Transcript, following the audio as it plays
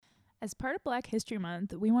As part of Black History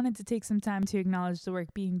Month, we wanted to take some time to acknowledge the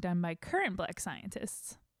work being done by current Black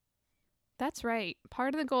scientists. That's right.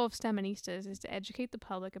 Part of the goal of STEManistas is to educate the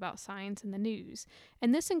public about science in the news,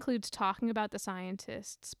 and this includes talking about the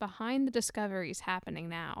scientists behind the discoveries happening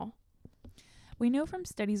now. We know from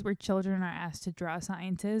studies where children are asked to draw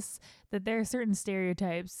scientists that there are certain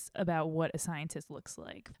stereotypes about what a scientist looks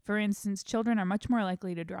like. For instance, children are much more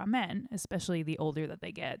likely to draw men, especially the older that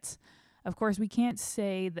they get. Of course, we can't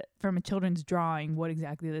say that from a children's drawing what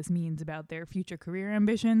exactly this means about their future career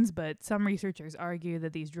ambitions, but some researchers argue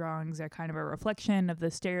that these drawings are kind of a reflection of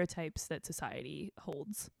the stereotypes that society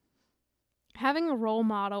holds. Having a role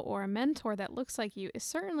model or a mentor that looks like you is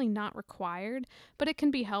certainly not required, but it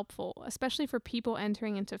can be helpful, especially for people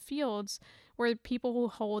entering into fields where people who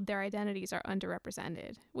hold their identities are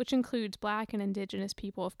underrepresented, which includes Black and Indigenous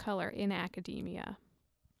people of color in academia.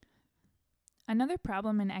 Another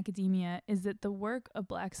problem in academia is that the work of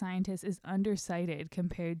Black scientists is undercited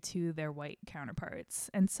compared to their white counterparts.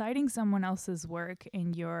 And citing someone else's work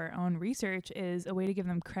in your own research is a way to give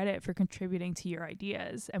them credit for contributing to your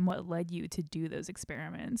ideas and what led you to do those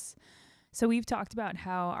experiments. So we've talked about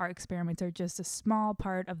how our experiments are just a small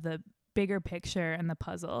part of the bigger picture and the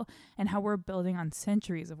puzzle, and how we're building on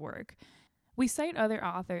centuries of work. We cite other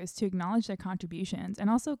authors to acknowledge their contributions and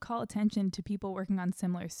also call attention to people working on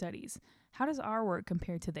similar studies. How does our work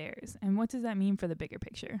compare to theirs, and what does that mean for the bigger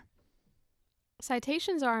picture?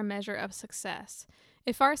 Citations are a measure of success.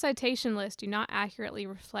 If our citation lists do not accurately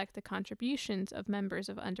reflect the contributions of members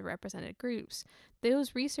of underrepresented groups,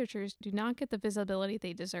 those researchers do not get the visibility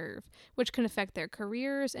they deserve, which can affect their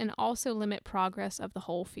careers and also limit progress of the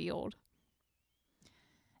whole field.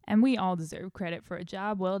 And we all deserve credit for a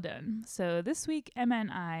job well done. So this week, Emma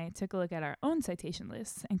and I took a look at our own citation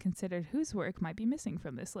lists and considered whose work might be missing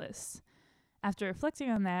from this list. After reflecting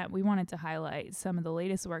on that, we wanted to highlight some of the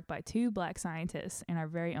latest work by two Black scientists in our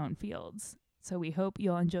very own fields. So we hope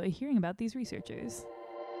you'll enjoy hearing about these researchers.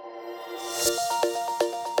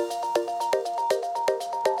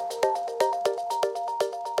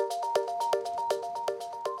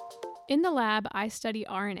 In the lab, I study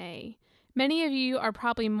RNA. Many of you are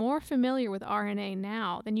probably more familiar with RNA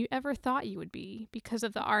now than you ever thought you would be because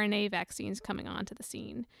of the RNA vaccines coming onto the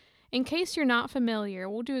scene. In case you're not familiar,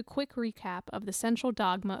 we'll do a quick recap of the central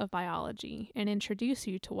dogma of biology and introduce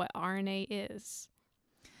you to what RNA is.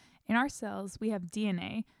 In our cells, we have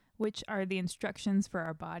DNA, which are the instructions for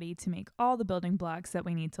our body to make all the building blocks that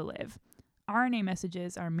we need to live. RNA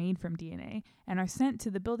messages are made from DNA and are sent to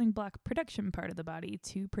the building block production part of the body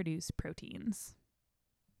to produce proteins.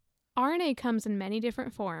 RNA comes in many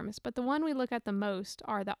different forms, but the one we look at the most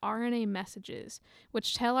are the RNA messages,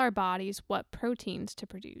 which tell our bodies what proteins to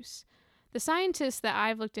produce. The scientist that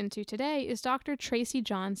I've looked into today is Dr. Tracy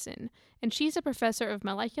Johnson, and she's a professor of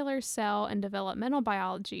molecular, cell, and developmental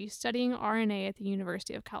biology studying RNA at the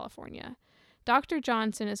University of California. Dr.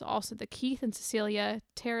 Johnson is also the Keith and Cecilia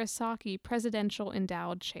Terasaki Presidential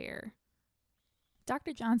Endowed Chair.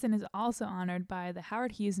 Dr. Johnson is also honored by the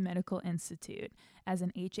Howard Hughes Medical Institute as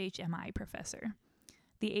an HHMI professor.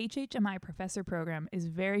 The HHMI professor program is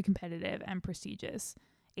very competitive and prestigious.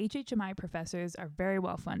 HHMI professors are very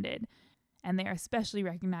well funded, and they are especially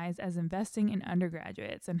recognized as investing in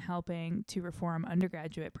undergraduates and helping to reform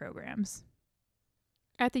undergraduate programs.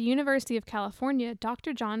 At the University of California,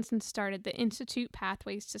 Dr. Johnson started the Institute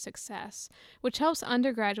Pathways to Success, which helps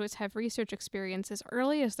undergraduates have research experience as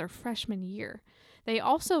early as their freshman year. They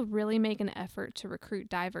also really make an effort to recruit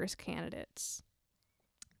diverse candidates.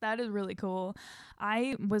 That is really cool.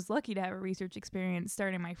 I was lucky to have a research experience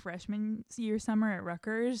starting my freshman year summer at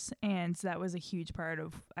Rutgers, and that was a huge part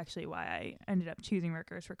of actually why I ended up choosing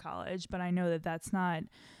Rutgers for college. But I know that that's not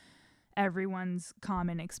everyone's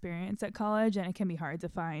common experience at college, and it can be hard to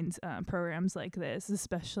find programs like this,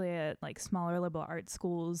 especially at like smaller liberal arts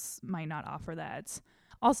schools might not offer that.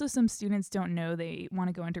 Also, some students don't know they want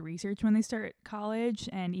to go into research when they start college,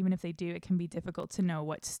 and even if they do, it can be difficult to know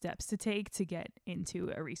what steps to take to get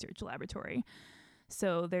into a research laboratory.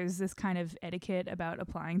 So there's this kind of etiquette about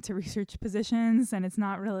applying to research positions, and it's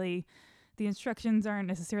not really, the instructions aren't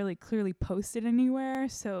necessarily clearly posted anywhere.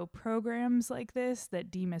 So programs like this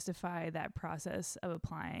that demystify that process of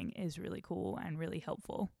applying is really cool and really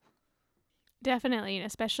helpful. Definitely, and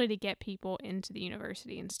especially to get people into the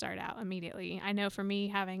university and start out immediately. I know for me,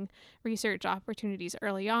 having research opportunities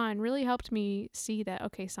early on really helped me see that,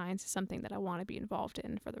 okay, science is something that I want to be involved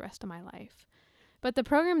in for the rest of my life. But the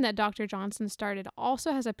program that Dr. Johnson started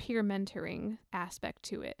also has a peer mentoring aspect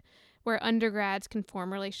to it, where undergrads can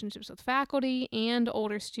form relationships with faculty and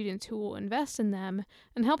older students who will invest in them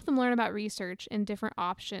and help them learn about research and different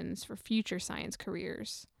options for future science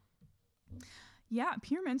careers. Yeah,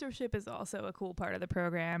 peer mentorship is also a cool part of the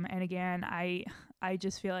program. And again, I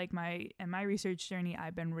just feel like in my research journey,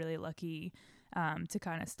 I've been really lucky to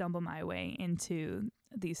kind of stumble my way into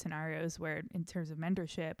these scenarios where, in terms of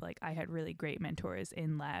mentorship, like I had really great mentors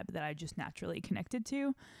in lab that I just naturally connected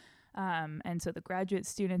to. And so the graduate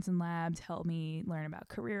students in labs helped me learn about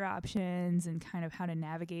career options and kind of how to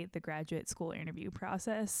navigate the graduate school interview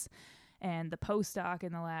process. And the postdoc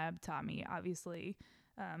in the lab taught me, obviously,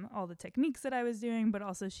 all the techniques that I was doing, but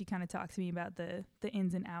also she kind of talked to me about the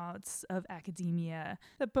ins and outs of academia.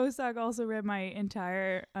 The postdoc also read my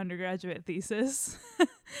entire undergraduate thesis,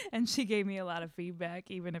 and she gave me a lot of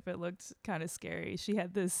feedback, even if it looked kind of scary. She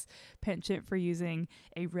had this penchant for using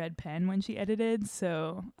a red pen when she edited,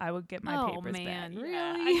 so I would get my papers back. Really?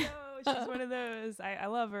 Yeah, I know, she's one of those. I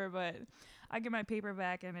love her, but I get my paper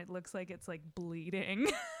back, and it looks like it's like bleeding.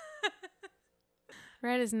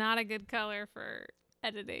 Red is not a good color for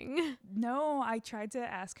editing. No, I tried to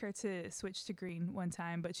ask her to switch to green one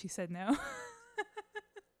time, but she said no.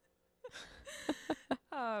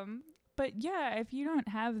 But yeah, if you don't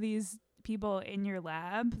have these people in your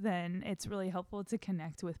lab, then it's really helpful to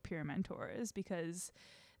connect with peer mentors, because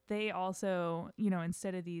they also,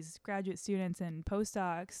 instead of these graduate students and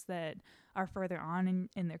postdocs that are further on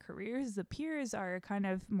in their careers, the peers are kind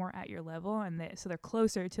of more at your level, and so they're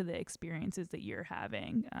closer to the experiences that you're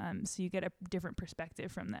having. So you get a different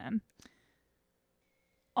perspective from them.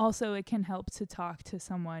 Also, it can help to talk to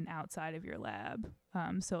someone outside of your lab.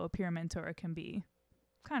 So a peer mentor can be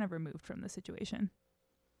kind of removed from the situation.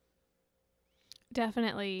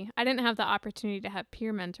 Definitely. I didn't have the opportunity to have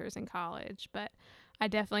peer mentors in college, but I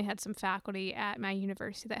definitely had some faculty at my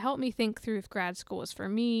university that helped me think through if grad school was for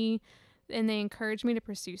me, and they encouraged me to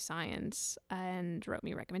pursue science and wrote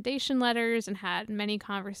me recommendation letters and had many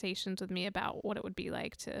conversations with me about what it would be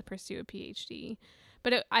like to pursue a PhD.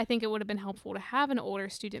 But I think it would have been helpful to have an older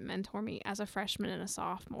student mentor me as a freshman and a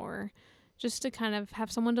sophomore, just to kind of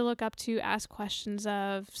have someone to look up to, ask questions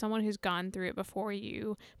of, someone who's gone through it before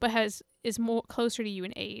you, but is more closer to you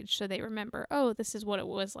in age, so they remember, oh, this is what it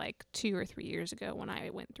was like 2 or 3 years ago when I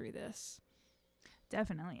went through this.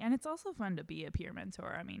 Definitely. And it's also fun to be a peer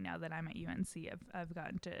mentor. I mean, now that I'm at UNC, I've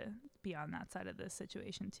gotten to be on that side of the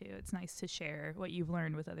situation too. It's nice to share what you've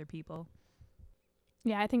learned with other people.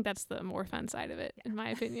 Yeah, I think that's the more fun side of it, in my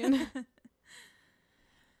opinion.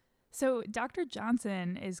 So Dr.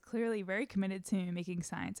 Johnson is clearly very committed to making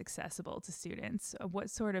science accessible to students. What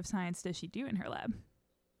sort of science does she do in her lab?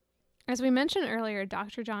 As we mentioned earlier,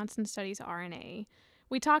 Dr. Johnson studies RNA.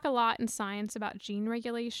 We talk a lot in science about gene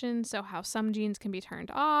regulation, so how some genes can be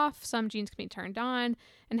turned off, some genes can be turned on,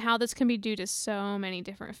 and how this can be due to so many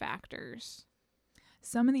different factors.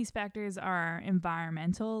 Some of these factors are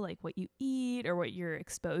environmental, like what you eat or what you're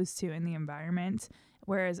exposed to in the environment,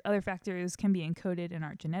 whereas other factors can be encoded in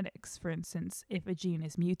our genetics. For instance, if a gene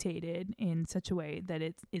is mutated in such a way that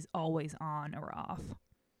it is always on or off.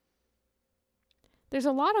 There's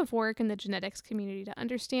a lot of work in the genetics community to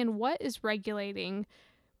understand what is regulating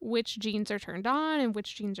which genes are turned on and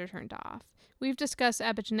which genes are turned off. We've discussed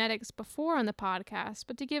epigenetics before on the podcast,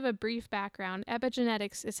 but to give a brief background,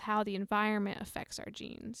 epigenetics is how the environment affects our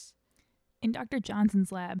genes. In Dr.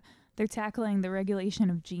 Johnson's lab, they're tackling the regulation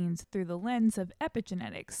of genes through the lens of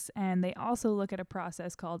epigenetics, and they also look at a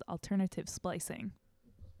process called alternative splicing.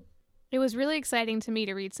 It was really exciting to me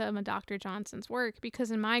to read some of Dr. Johnson's work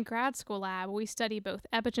because in my grad school lab, we study both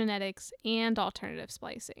epigenetics and alternative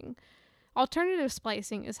splicing. Alternative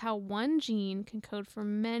splicing is how one gene can code for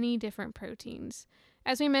many different proteins.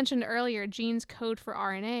 As we mentioned earlier, genes code for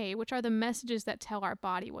RNA, which are the messages that tell our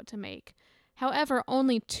body what to make. However,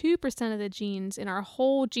 only 2% of the genes in our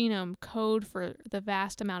whole genome code for the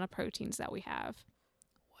vast amount of proteins that we have.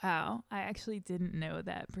 Wow, I actually didn't know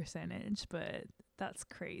that percentage, but that's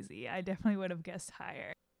crazy. I definitely would have guessed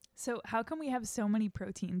higher. So how come we have so many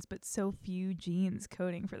proteins but so few genes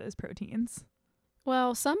coding for those proteins?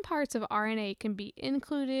 Well, some parts of RNA can be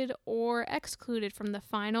included or excluded from the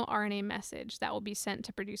final RNA message that will be sent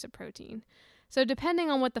to produce a protein. So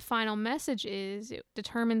depending on what the final message is, it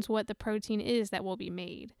determines what the protein is that will be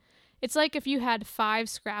made. It's like if you had 5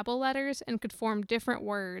 Scrabble letters and could form different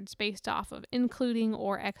words based off of including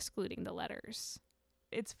or excluding the letters.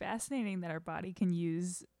 It's fascinating that our body can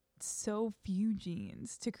use so few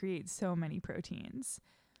genes to create so many proteins.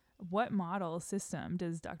 What model system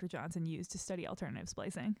does Dr. Johnson use to study alternative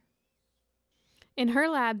splicing? In her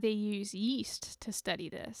lab, they use yeast to study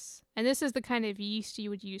this. And this is the kind of yeast you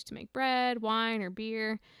would use to make bread, wine, or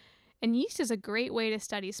beer. And yeast is a great way to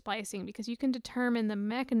study splicing because you can determine the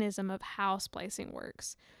mechanism of how splicing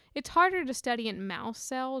works. It's harder to study in mouse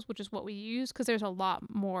cells, which is what we use, because there's a lot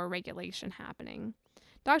more regulation happening.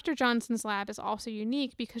 Dr. Johnson's lab is also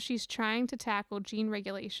unique because she's trying to tackle gene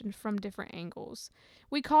regulation from different angles.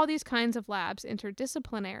 We call these kinds of labs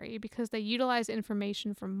interdisciplinary because they utilize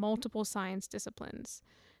information from multiple science disciplines.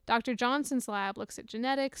 Dr. Johnson's lab looks at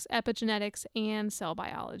genetics, epigenetics, and cell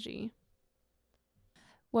biology.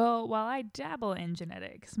 Well, while I dabble in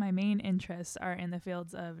genetics, my main interests are in the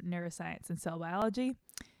fields of neuroscience and cell biology.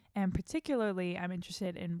 And particularly, I'm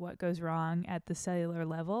interested in what goes wrong at the cellular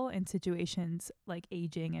level in situations like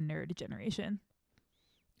aging and neurodegeneration.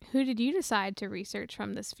 Who did you decide to research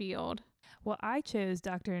from this field? Well, I chose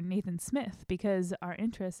Dr. Nathan Smith because our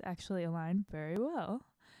interests actually align very well.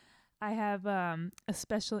 I have a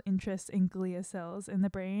special interest in glia cells in the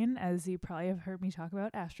brain, as you probably have heard me talk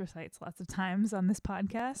about astrocytes lots of times on this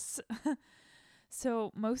podcast.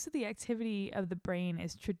 So most of the activity of the brain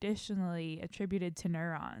is traditionally attributed to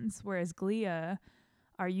neurons, whereas glia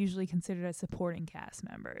are usually considered as supporting cast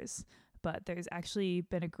members. But there's actually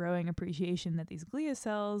been a growing appreciation that these glia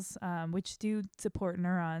cells, which do support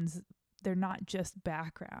neurons, they're not just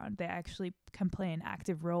background. They actually can play an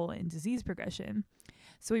active role in disease progression.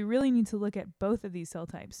 So we really need to look at both of these cell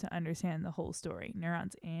types to understand the whole story,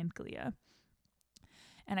 neurons and glia.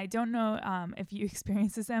 And I don't know if you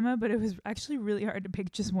experienced this, Emma, but it was actually really hard to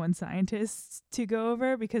pick just one scientist to go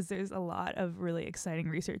over because there's a lot of really exciting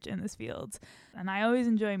research in this field. And I always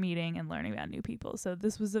enjoy meeting and learning about new people. So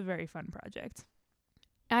this was a very fun project.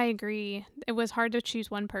 I agree. It was hard to choose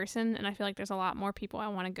one person, and I feel like there's a lot more people I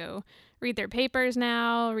want to go read their papers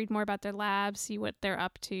now, read more about their labs, see what they're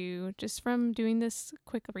up to, just from doing this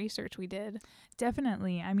quick research we did.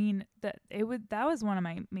 Definitely. I mean, that was one of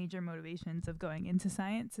my major motivations of going into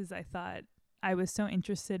science, is I thought I was so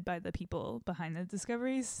interested by the people behind the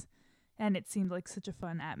discoveries, and it seemed like such a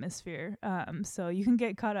fun atmosphere. So you can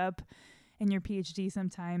get caught up in your PhD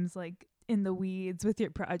sometimes, like in the weeds with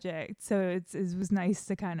your project. So it was nice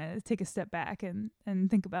to kind of take a step back and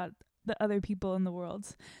think about the other people in the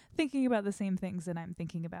world thinking about the same things that I'm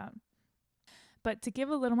thinking about. But to give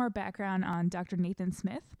a little more background on Dr. Nathan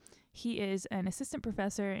Smith, he is an assistant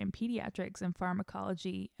professor in pediatrics and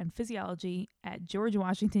pharmacology and physiology at George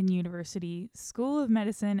Washington University School of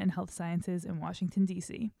Medicine and Health Sciences in Washington,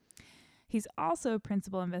 D.C. He's also a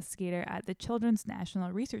principal investigator at the Children's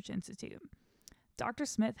National Research Institute. Dr.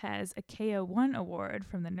 Smith has a KO1 award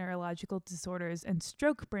from the Neurological Disorders and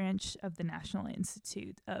Stroke branch of the National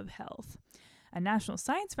Institute of Health, a National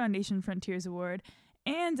Science Foundation Frontiers Award,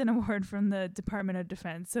 and an award from the Department of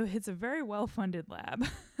Defense. So it's a very well-funded lab.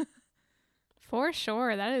 For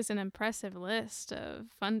sure. That is an impressive list of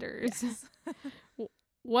funders. Yes.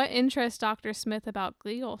 What interests Dr. Smith about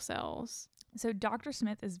glial cells? So Dr.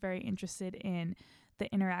 Smith is very interested in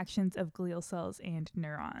the interactions of glial cells and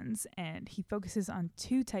neurons, and he focuses on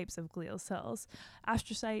two types of glial cells,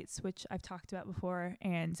 astrocytes, which I've talked about before,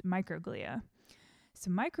 and microglia. So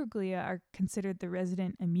microglia are considered the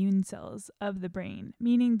resident immune cells of the brain,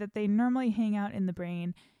 meaning that they normally hang out in the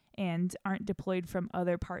brain and aren't deployed from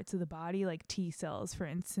other parts of the body, like T cells, for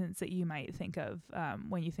instance, that you might think of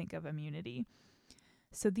when you think of immunity.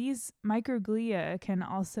 So these microglia can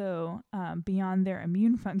also, beyond their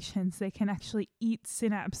immune functions, they can actually eat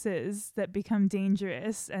synapses that become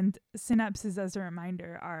dangerous. And synapses, as a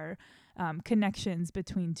reminder, are connections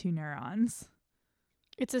between two neurons.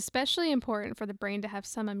 It's especially important for the brain to have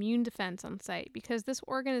some immune defense on site because this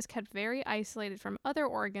organ is kept very isolated from other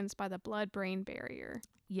organs by the blood-brain barrier.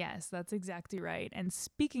 Yes, that's exactly right. And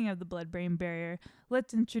speaking of the blood-brain barrier,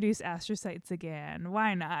 let's introduce astrocytes again.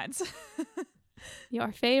 Why not?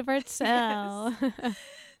 Your favorite cell. Yes.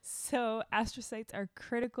 So astrocytes are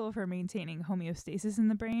critical for maintaining homeostasis in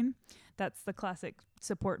the brain. That's the classic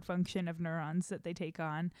support function of neurons that they take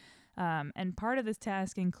on. And part of this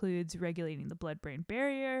task includes regulating the blood-brain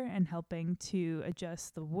barrier and helping to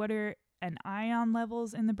adjust the water and ion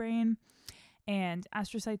levels in the brain. And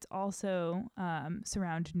astrocytes also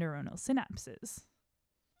surround neuronal synapses.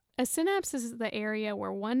 A synapse is the area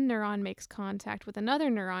where one neuron makes contact with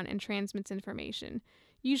another neuron and transmits information,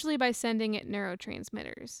 usually by sending it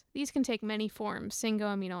neurotransmitters. These can take many forms: single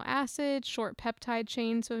amino acids, short peptide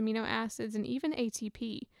chains of amino acids, and even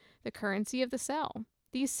ATP, the currency of the cell.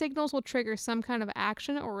 These signals will trigger some kind of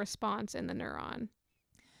action or response in the neuron.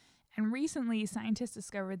 And recently, scientists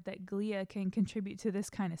discovered that glia can contribute to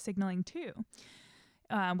this kind of signaling too,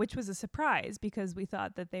 which was a surprise because we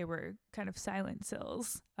thought that they were kind of silent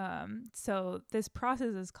cells. So this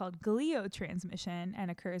process is called gliotransmission and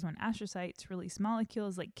occurs when astrocytes release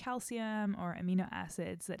molecules like calcium or amino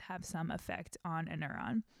acids that have some effect on a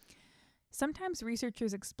neuron. Sometimes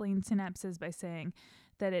researchers explain synapses by saying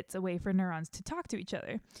that it's a way for neurons to talk to each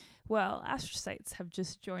other. Well, astrocytes have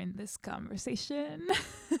just joined this conversation.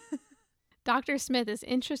 Dr. Smith is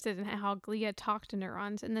interested in how glia talk to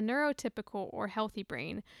neurons in the neurotypical or healthy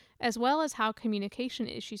brain, as well as how communication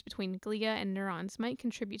issues between glia and neurons might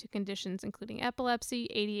contribute to conditions including epilepsy,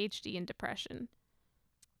 ADHD, and depression.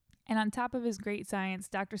 And on top of his great science,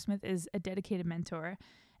 Dr. Smith is a dedicated mentor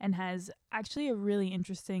and has actually a really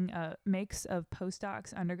interesting mix of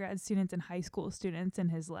postdocs, undergrad students, and high school students in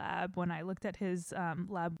his lab. When I looked at his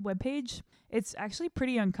lab webpage, it's actually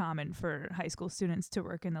pretty uncommon for high school students to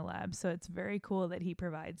work in the lab. So it's very cool that he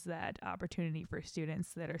provides that opportunity for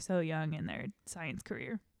students that are so young in their science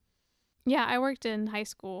career. Yeah, I worked in high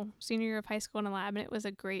school, senior year of high school in a lab, and it was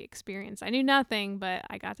a great experience. I knew nothing, but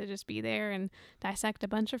I got to just be there and dissect a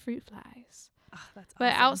bunch of fruit flies. Oh, that's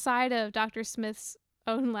But awesome. outside of Dr. Smith's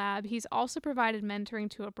own lab, he's also provided mentoring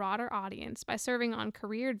to a broader audience by serving on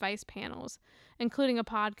career advice panels, including a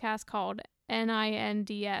podcast called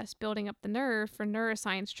NINDS, Building Up the Nerve for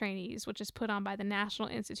Neuroscience Trainees, which is put on by the National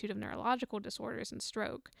Institute of Neurological Disorders and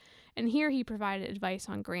Stroke. And here he provided advice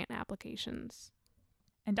on grant applications.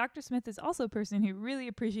 And Dr. Smith is also a person who really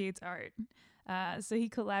appreciates art. So he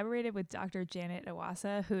collaborated with Dr. Janet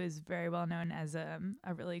Iwasa, who is very well known as a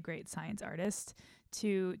really great science artist,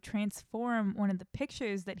 to transform one of the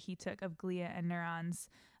pictures that he took of glia and neurons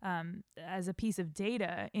as a piece of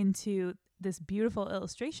data into this beautiful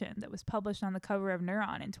illustration that was published on the cover of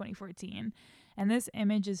Neuron in 2014. And this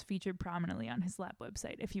image is featured prominently on his lab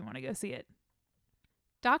website if you want to go see it.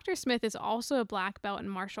 Dr. Smith is also a black belt in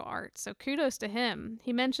martial arts, so kudos to him.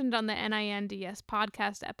 He mentioned on the NINDS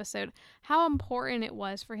podcast episode how important it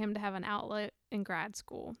was for him to have an outlet in grad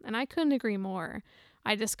school, and I couldn't agree more.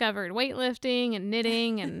 I discovered weightlifting and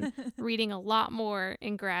knitting and reading a lot more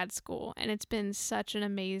in grad school, and it's been such an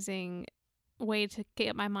amazing way to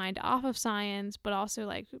get my mind off of science, but also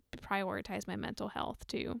like prioritize my mental health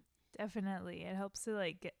too. Definitely. It helps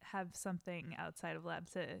to have something outside of lab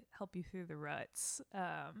to help you through the ruts.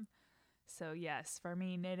 So yes, for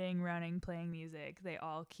me, knitting, running, playing music, they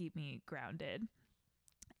all keep me grounded.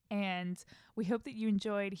 And we hope that you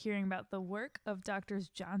enjoyed hearing about the work of Drs.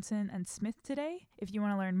 Johnson and Smith today. If you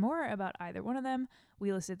want to learn more about either one of them,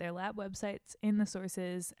 we listed their lab websites in the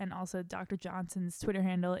sources, and also Dr. Johnson's Twitter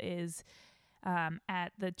handle is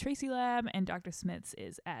at the Tracy Lab, and Dr. Smith's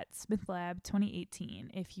is at Smith Lab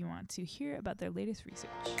 2018 if you want to hear about their latest research.